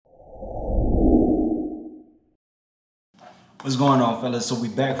What's going on, fellas? So we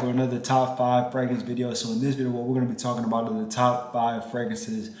back for another top 5 fragrance video. So in this video, what we're going to be talking about are the top 5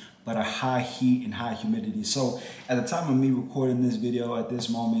 fragrances but are high heat and high humidity. So at the time of me recording this video at this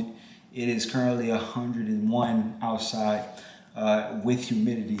moment, it is currently 101 outside with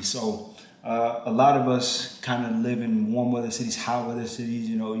humidity. So a lot of us kind of live in warm weather cities, hot weather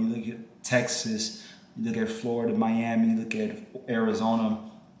cities. You know, you look at Texas, you look at Florida, Miami, you look at Arizona.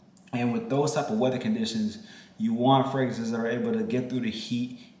 And with those type of weather conditions, you want fragrances that are able to get through the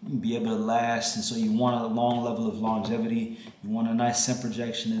heat and be able to last. And so you want a long level of longevity. You want a nice scent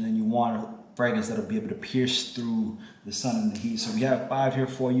projection, and then you want a fragrance that'll be able to pierce through the sun and the heat. So we have 5 here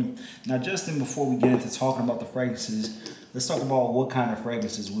for you. Now, Justin, before we get into talking about the fragrances, let's talk about what kind of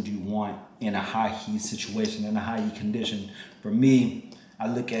fragrances would you want in a high heat situation, in a high heat condition. For me, I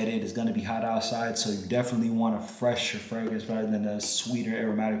look at it, it's gonna be hot outside, so you definitely want a fresher fragrance rather than a sweeter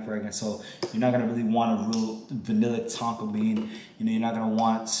aromatic fragrance. So you're not gonna really want a real vanilla tonka bean. You know, you're not gonna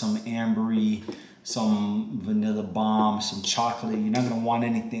want some ambery, some vanilla bomb, some chocolate. You're not gonna want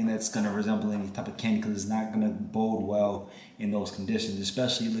anything that's gonna resemble any type of candy, because it's not gonna bode well in those conditions.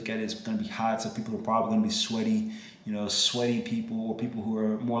 Especially, you look at it, it's gonna be hot, so people are probably gonna be sweaty. You know, sweaty people or people who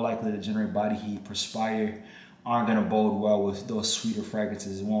are more likely to generate body heat, perspire, aren't going to bode well with those sweeter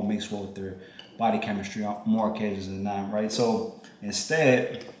fragrances. It won't mix well with their body chemistry on more occasions than not, right? So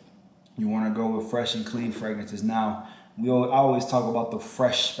instead, you want to go with fresh and clean fragrances. Now, I always talk about the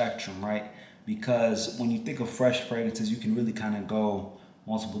fresh spectrum, right? Because when you think of fresh fragrances, you can really kind of go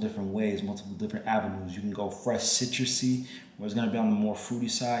multiple different ways, multiple different avenues. You can go fresh citrusy, where it's going to be on the more fruity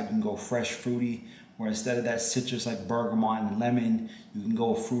side. You can go fresh fruity, where instead of that citrus like bergamot and lemon, you can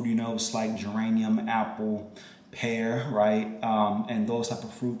go fruity notes like geranium, apple, pear, right? And those type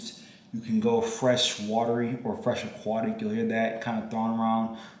of fruits. You can go fresh watery or fresh aquatic. You'll hear that kind of thrown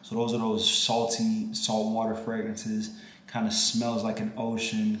around. So those are those salty, saltwater fragrances. Kind of smells like an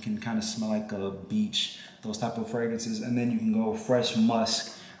ocean, can kind of smell like a beach, those type of fragrances. And then you can go fresh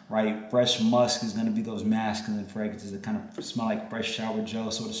musk, right? Fresh musk is going to be those masculine fragrances that kind of smell like fresh shower gel,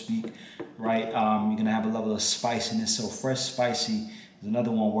 so to speak, right? You're going to have a level of spiciness. So fresh spicy is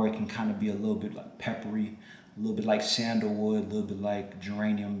another one where it can kind of be a little bit like peppery, a little bit like sandalwood, a little bit like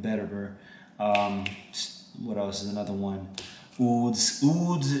geranium, vetiver. What else is another one? Ouds.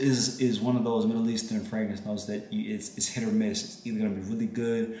 Ouds is one of those Middle Eastern fragrance notes that it's hit or miss. It's either going to be really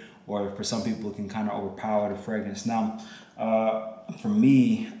good, or for some people it can kind of overpower the fragrance. Now, for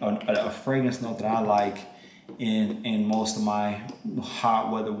me, a fragrance note that I like in most of my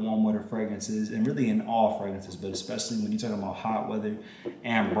hot weather, warm weather fragrances, and really in all fragrances, but especially when you're talking about hot weather,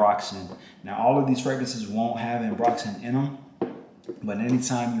 ambroxan. Now, all of these fragrances won't have ambroxan in them, but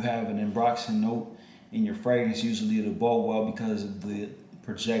anytime you have an ambroxan note in your fragrance, usually it'll bode well because of the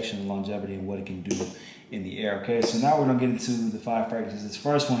projection and longevity and what it can do in the air. Okay, so now we're gonna get into the 5 fragrances. This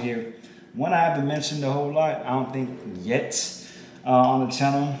first one here, one I haven't mentioned a whole lot, I don't think yet, on the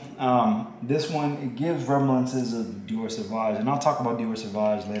channel. This one, it gives reminiscences of Dior Sauvage, and I'll talk about Dior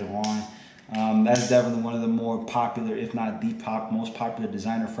Sauvage later on. That's definitely one of the more popular, if not the most popular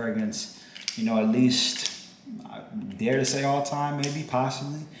designer fragrance, you know, at least I dare to say all time, maybe,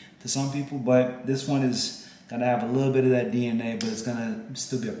 possibly, to some people. But this one is gonna have a little bit of that DNA, but it's gonna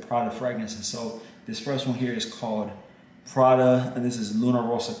still be a Prada fragrance. And so this first one here is called Prada, and this is Luna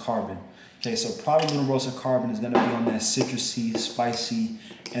Rossa Carbon. Okay, so Prada Luna Rossa Carbon is gonna be on that citrusy, spicy,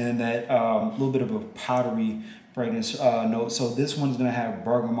 and then that little bit of a powdery fragrance note. So this one's gonna have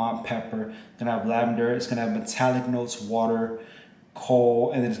bergamot, pepper, gonna have lavender, it's gonna have metallic notes, water,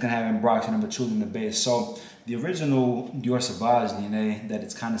 coal, and then it's gonna have ambroxan and patchouli in the base. So the original Dior Sauvage DNA that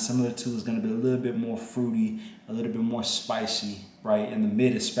it's kind of similar to is going to be a little bit more fruity, a little bit more spicy, right? In the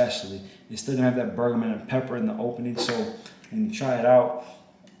mid especially. It's still going to have that bergamot and pepper in the opening. So when you try it out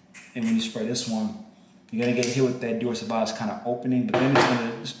and when you spray this one, you're going to get hit with that Dior Sauvage kind of opening, but then it's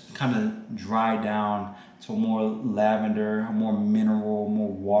going to kind of dry down to a more lavender, a more mineral,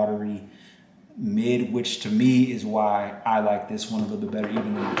 more watery mid, which to me is why I like this one a little bit better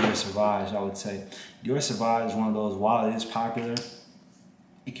even than Dior Sauvage, I would say. Dior Sauvage is one of those, while it is popular,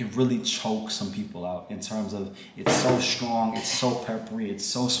 it can really choke some people out in terms of it's so strong, it's so peppery, it's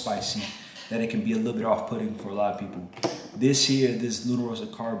so spicy that it can be a little bit off-putting for a lot of people. This here, this Luna Rossa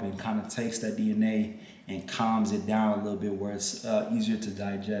Carbon kind of takes that DNA and calms it down a little bit where it's easier to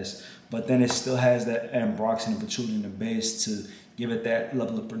digest. But then it still has that ambroxan and patchouli in the base to give it that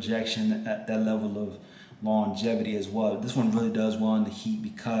level of projection, that level of longevity as well. This one really does well in the heat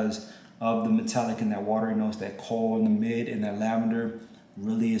because of the metallic and that watery notes, that coal in the mid, and that lavender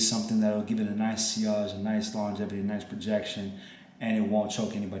really is something that will give it a nice sillage, a nice longevity, a nice projection. and it won't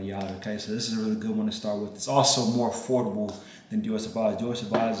choke anybody out, okay? So this is a really good one to start with. It's also more affordable than Dior Sauvage. Dior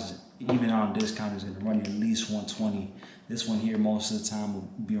Sauvage, even on discount, is gonna run you at least 120. This one here, most of the time, will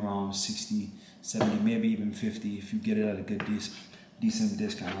be around 60, 70, maybe even 50 if you get it at a good, decent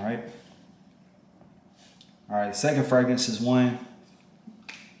discount, all right? All right, second fragrance is one,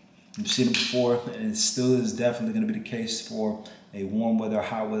 you've seen it before, and it still is definitely gonna be the case for a warm weather,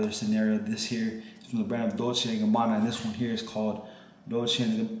 hot weather scenario. This here is from the brand of Dolce & Gabbana, and this one here is called Dolce &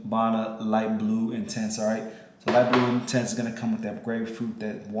 Gabbana Light Blue Intense, all right? So Light Blue Intense is gonna come with that grapefruit,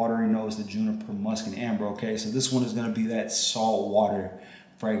 that watery nose, the juniper, musk, and amber, okay? So this one is gonna be that salt water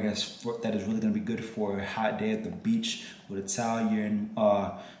fragrance that is really gonna be good for a hot day at the beach with a towel. You're in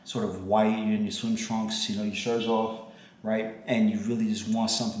sort of white, you're in your swim trunks, you know, your shirt's off, right? And you really just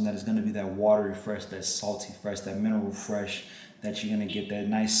want something that is gonna be that watery fresh, that salty fresh, that mineral fresh, that you're gonna get that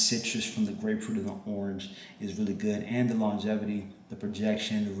nice citrus from the grapefruit and the orange is really good. And the longevity, the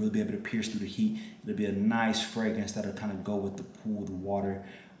projection, to really be able to pierce through the heat. It'll be a nice fragrance that'll kind of go with the pool, the water,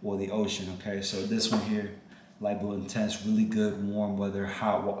 or the ocean, okay? So this one here, Light Blue Intense, really good warm weather,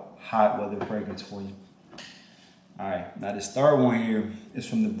 hot weather fragrance for you. All right, now this third one here is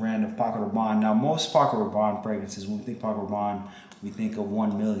from the brand of Paco Rabanne. Now most Paco Rabanne fragrances, when we think Paco Rabanne, we think of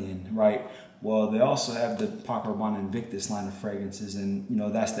 1 million, right? Well, they also have the Paco Rabanne Invictus line of fragrances, and you know,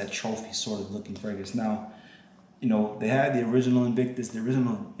 that's that trophy sort of looking fragrance. Now, you know, they had the original Invictus. The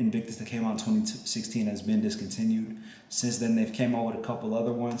original Invictus that came out in 2016 has been discontinued. Since then, they've came out with a couple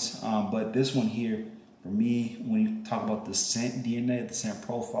other ones, but this one here, for me, when you talk about the scent DNA, the scent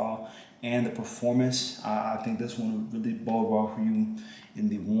profile, and the performance, I think this one would really bode well for you in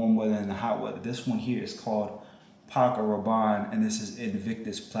the warm weather and the hot weather. This one here is called Paco Rabanne, and this is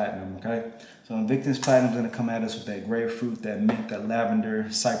Invictus Platinum, okay? So Invictus Platinum is gonna come at us with that grapefruit, that mint, that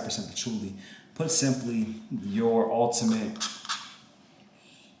lavender, cypress, and patchouli. Put simply, your ultimate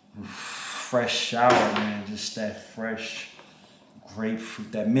fresh shower, man. Just that fresh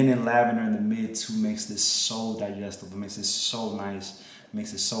grapefruit, that mint and lavender in the mid too makes this so digestible, makes it so nice,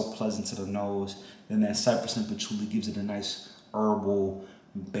 makes it so pleasant to the nose. Then that cypress and patchouli gives it a nice herbal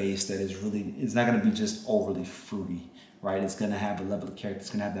base that is really, it's not gonna be just overly fruity, right? It's gonna have a level of character, it's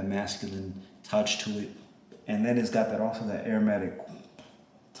gonna have that masculine touch to it. And then it's got that also that aromatic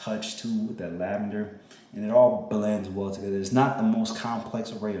touch too with that lavender, and it all blends well together. It's not the most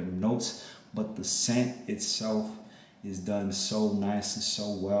complex array of notes, but the scent itself is done so nice and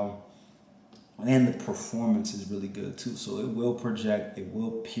so well, and the performance is really good too. So it will project, it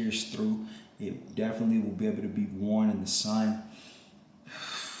will pierce through, it definitely will be able to be worn in the sun.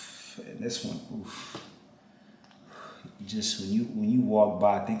 And this one, oof. Just when you walk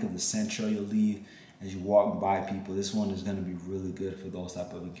by, think of the scent trail you'll leave as you walk by people. This one is going to be really good for those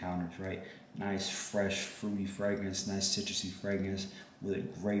type of encounters, right? Nice, fresh, fruity fragrance, nice citrusy fragrance with a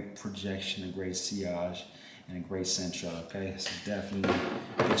great projection, a great sillage, and a great scent trail, okay? So definitely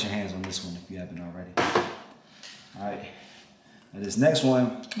get your hands on this one if you haven't already. All right, now this next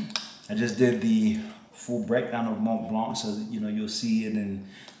one, I just did the full breakdown of Mont Blanc, so you know, you'll see it in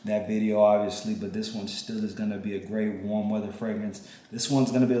that video obviously, but this one still is going to be a great warm weather fragrance. This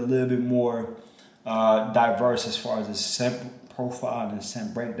one's going to be a little bit more diverse as far as the scent profile and the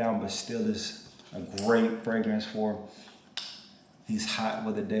scent breakdown, but still is a great fragrance for these hot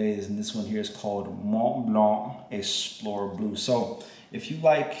weather days. And this one here is called Mont Blanc Explorer Blue. So if you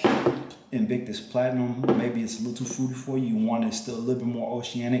like Invictus Platinum, maybe it's a little too fruity for you, you want it still a little bit more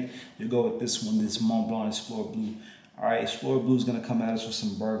oceanic, you go with this one, this Mont Blanc Explorer Blue. All right, Explorer Blue is gonna come at us with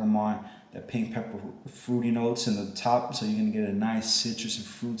some bergamot, that pink pepper fruity notes in the top, so you're gonna get a nice citrus and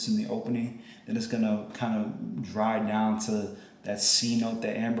fruits in the opening. Then it's gonna kind of dry down to that C note,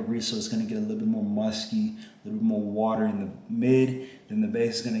 that ambergris, so it's gonna get a little bit more musky, a little bit more water in the mid. Then the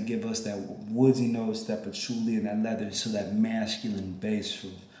base is gonna give us that woodsy notes, that patchouli and that leather, so that masculine base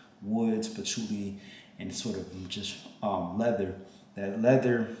of woods, patchouli, and sort of just leather. That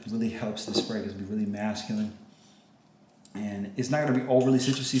leather really helps this fragrance be really masculine. And it's not gonna be overly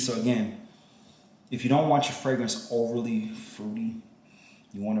citrusy, so again, if you don't want your fragrance overly fruity,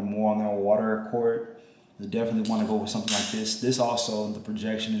 you want it more on that water accord, you definitely want to go with something like this. This also, the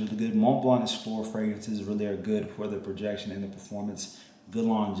projection is really good. Mont Blanc Explorer fragrances really are good for the projection and the performance. Good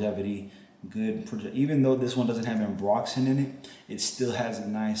longevity, good project. Even though this one doesn't have ambroxan in it, it still has a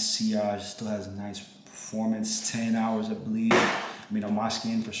nice sillage, still has a nice performance. 10 hours, I believe. I mean, on my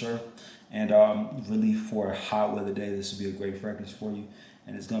skin for sure. And really for a hot weather day, this would be a great fragrance for you.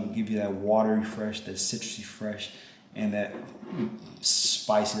 And it's gonna give you that watery fresh, that citrusy fresh, and that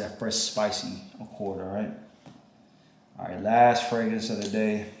spicy, that fresh spicy accord, all right? All right, last fragrance of the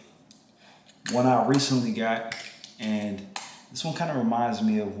day. One I recently got, and This one kind of reminds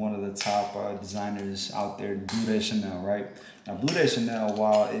me of one of the top designers out there, Bleu de Chanel, right? Now, Bleu de Chanel,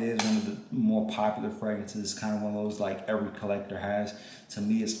 while it is one of the more popular fragrances, kind of one of those like every collector has, to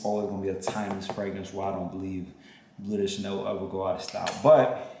me, it's always going to be a timeless fragrance where I don't believe Bleu de Chanel will ever go out of style.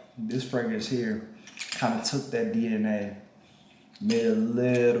 But this fragrance here kind of took that DNA, made it a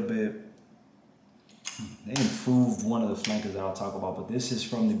little bit, they improved one of the flankers that I'll talk about, but this is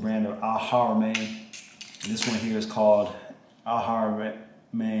from the brand of Al Haramain. This one here is called Al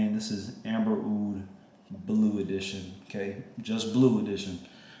Haramain. This is Amber Oud Blue Edition, okay? Just Blue Edition,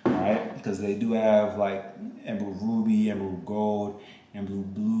 all right? Because they do have like Amber Ruby, Amber Gold, Amber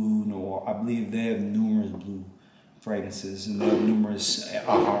Blue Noir. I believe they have numerous blue fragrances and they have numerous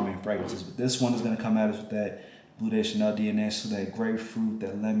Al Haramain fragrances, but this one is gonna come at us with that Bleu de Chanel DNA, so that grapefruit,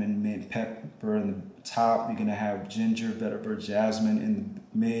 that lemon, mint, pepper in the top. You're gonna have ginger, vetiver, jasmine in the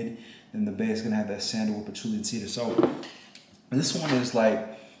mid. Then the base is gonna have that sandalwood, patchouli, and cedar. So this one is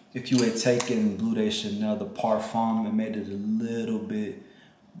like if you had taken Bleu de Chanel, the parfum, and made it a little bit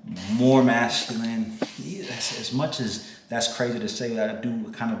more masculine. As much as that's crazy to say, that I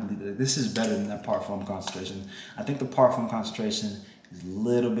do kind of believe that this is better than that parfum concentration. I think the parfum concentration is a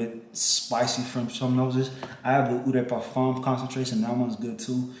little bit spicy from some noses. I have the Eau de Parfum concentration. That one's good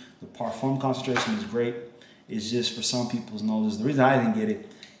too. The parfum concentration is great. It's just for some people's noses. The reason I didn't get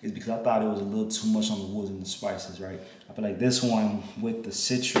it is because I thought it was a little too much on the woods and the spices, right? I feel like this one with the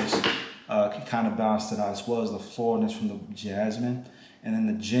citrus can kind of balance it out, as well as the floralness from the jasmine. And then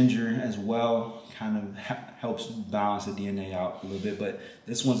the ginger as well kind of helps balance the DNA out a little bit. But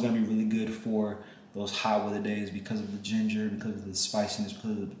this one's gonna be really good for those hot weather days because of the ginger, because of the spiciness,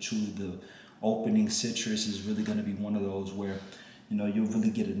 because of the patchouli. The opening citrus is really gonna be one of those where, you know, you'll really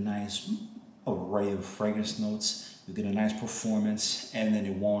get a nice array of fragrance notes. You'll get a nice performance, and then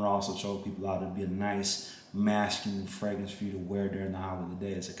it won't also choke people out. It'll be a nice masculine fragrance for you to wear during the hot weather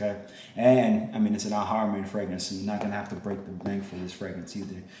days, okay? And I mean, it's an Al Haramain fragrance, so you're not gonna have to break the bank for this fragrance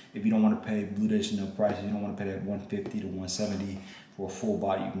either. If you don't want to pay Bleu de Chanel prices, you don't want to pay that $150 to $170 for a full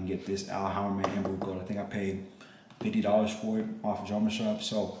body, you can get this Al Haramain Amber Gold. I think I paid $50 for it off of Joma Shop.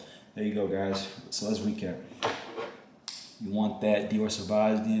 So there you go, guys. So let's recap. You want that Dior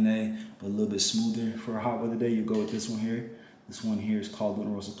Sauvage DNA, but a little bit smoother for a hot weather day, you go with this one here. This one here is called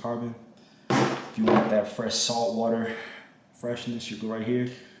Luna Rosa Carbon. If you want that fresh saltwater freshness, you go right here.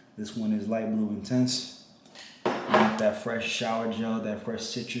 This one is Light Blue Intense. You want that fresh shower gel, that fresh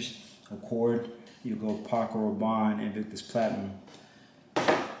citrus accord, you go Paco Rabanne Invictus Platinum.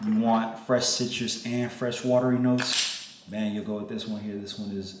 You want fresh citrus and fresh watery notes, man, you'll go with this one here. This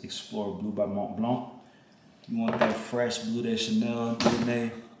one is Explore Blue by Mont Blanc. You want that fresh Bleu de Chanel DNA,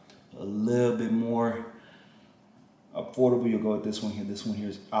 a little bit more affordable, you'll go with this one here. This one here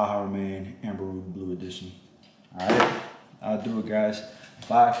is Al Haramain Amber Oud Blue Edition. All right, I'll do it, guys.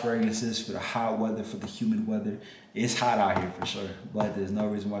 5 fragrances for the hot weather, for the humid weather. It's hot out here for sure, but there's no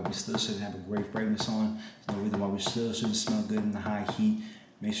reason why we still shouldn't have a great fragrance on. There's no reason why we still shouldn't smell good in the high heat.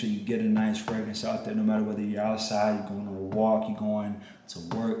 Make sure you get a nice fragrance out there, no matter whether you're outside, you're going on a walk, you're going to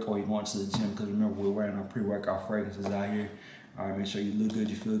work, or you're going to the gym. Because remember, we're wearing our pre-workout fragrances out here. All right, make sure you look good,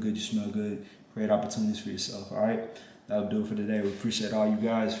 you feel good, you smell good. Create opportunities for yourself, all right? That'll do it for today. We appreciate all you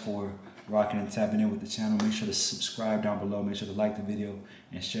guys for rocking and tapping in with the channel. Make sure to subscribe down below. Make sure to like the video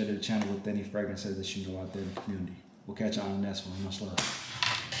and share the channel with any fragrances that you know out there in the community. We'll catch you on the next one. Much love.